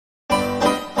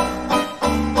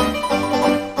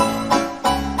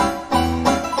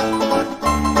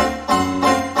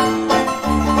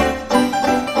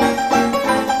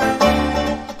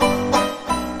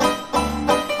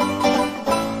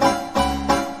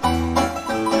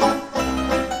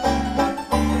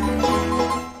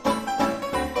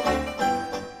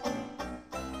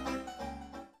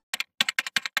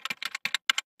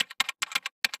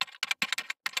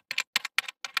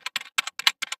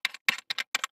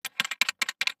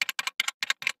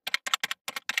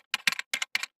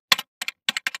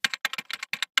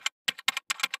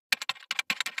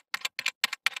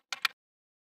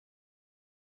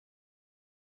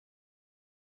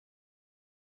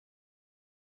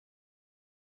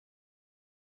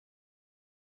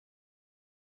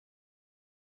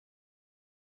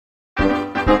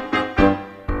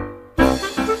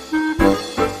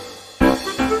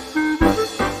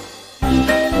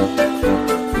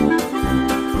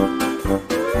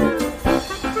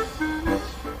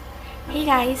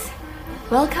guys,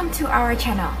 welcome to our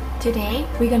channel. Today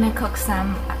we're gonna cook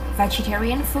some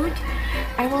vegetarian food.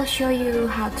 I will show you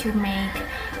how to make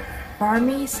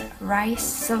Burmese rice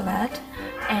salad,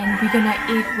 and we're gonna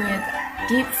eat with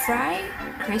deep fried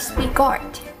crispy gourd.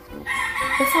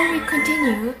 Before we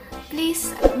continue,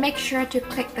 please make sure to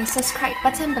click the subscribe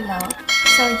button below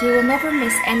so you will never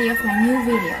miss any of my new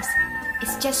videos.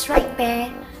 It's just right there.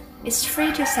 It's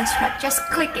free to subscribe, just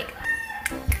click it.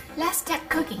 Let's start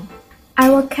cooking. I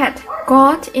will cut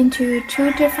gourd into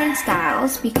two different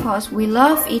styles because we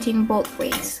love eating both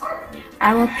ways.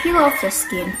 I will peel off the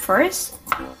skin first.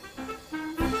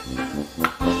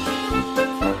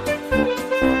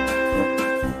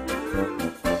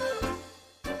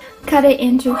 Cut it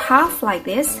into half like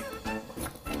this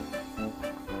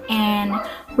and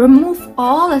remove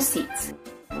all the seeds.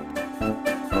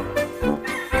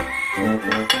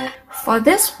 For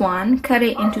this one, cut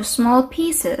it into small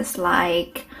pieces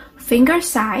like finger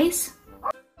size.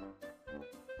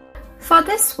 For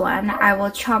this one, I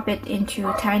will chop it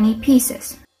into tiny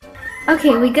pieces.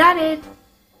 Okay, we got it.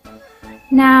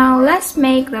 Now let's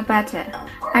make the batter.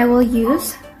 I will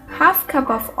use half cup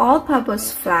of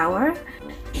all-purpose flour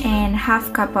and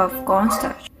half cup of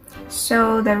cornstarch.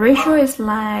 So the ratio is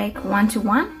like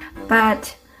 1:1,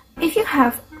 but if you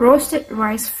have roasted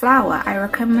rice flour, I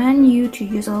recommend you to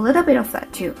use a little bit of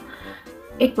that too.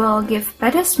 It will give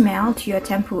better smell to your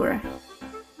tempura.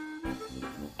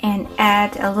 And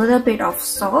add a little bit of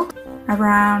salt,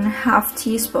 around half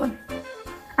teaspoon.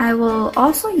 I will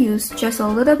also use just a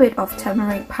little bit of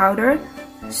turmeric powder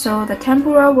so the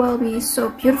tempura will be so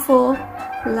beautiful,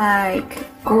 like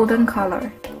golden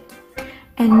color.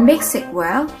 And mix it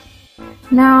well.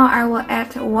 Now I will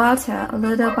add water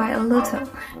little by little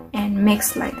and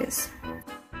mix like this.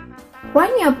 When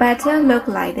your batter look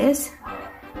like this,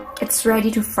 it's ready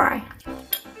to fry.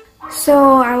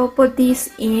 So I will put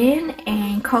these in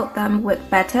and coat them with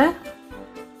batter.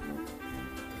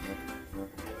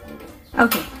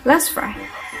 Okay, let's fry.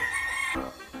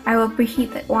 I will preheat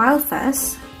the oil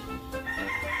first.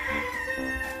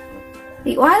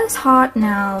 The oil is hot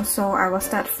now, so I will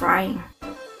start frying.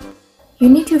 You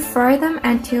need to fry them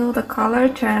until the color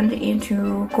turned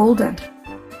into golden.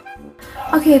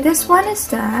 Okay, this one is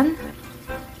done.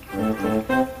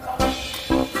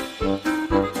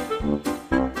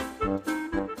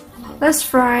 Let's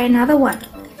fry another one.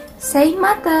 Same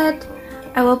method.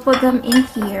 I will put them in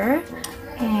here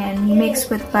and mix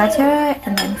with butter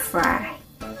and then fry.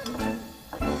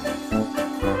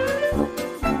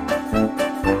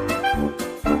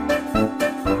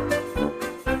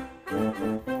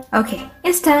 Okay,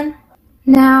 it's done.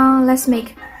 Now let's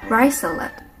make rice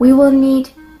salad. We will need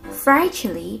fried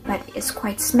chili, but it's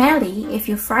quite smelly if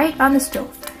you fry it on the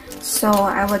stove. So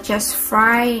I will just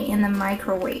fry in the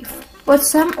microwave. Put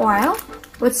some oil,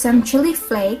 put some chili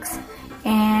flakes,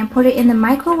 and put it in the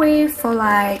microwave for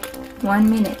like 1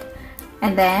 minute.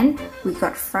 And then we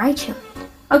got fried chili.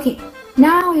 Okay,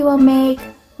 now we will make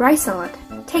rice salad.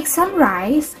 Take some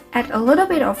rice, add a little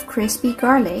bit of crispy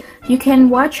garlic. You can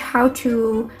watch how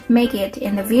to make it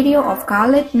in the video of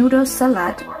garlic noodle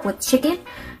salad with chicken.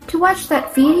 To watch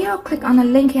that video, click on the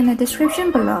link in the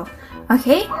description below.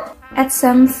 Okay, add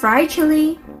some fried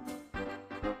chili.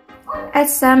 Add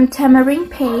some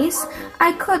tamarind paste.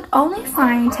 I could only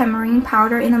find tamarind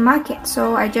powder in the market,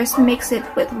 so I just mix it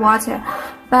with water.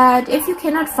 But if you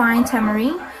cannot find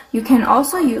tamarind, you can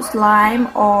also use lime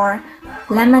or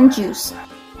lemon juice.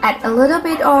 Add a little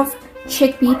bit of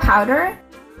chickpea powder.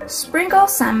 Sprinkle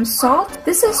some salt.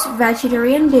 This is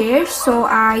vegetarian dish, so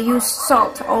I use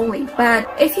salt only. But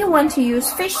if you want to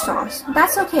use fish sauce,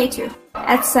 that's okay too.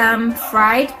 Add some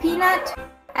fried peanut.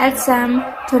 Add some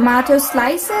tomato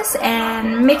slices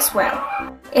and mix well.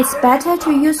 It's better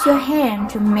to use your hand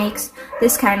to mix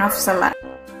this kind of salad.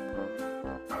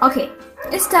 Okay,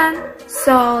 it's done.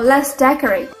 So let's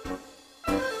decorate.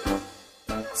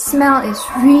 Smell is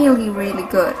really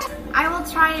good. I will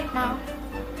try it now.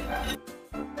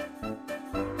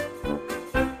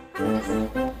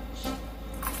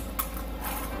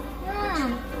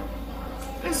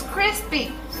 It's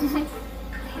crispy.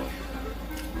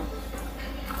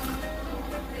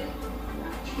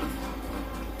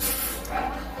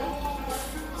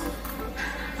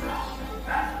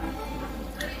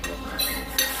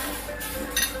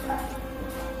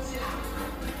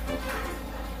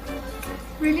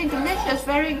 Really delicious,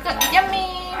 very good, yummy!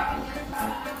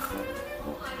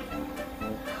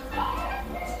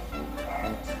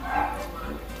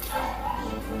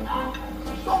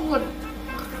 So good!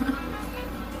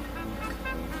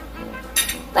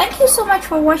 Thank you so much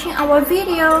for watching our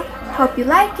video. Hope you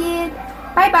like it.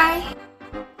 Bye bye!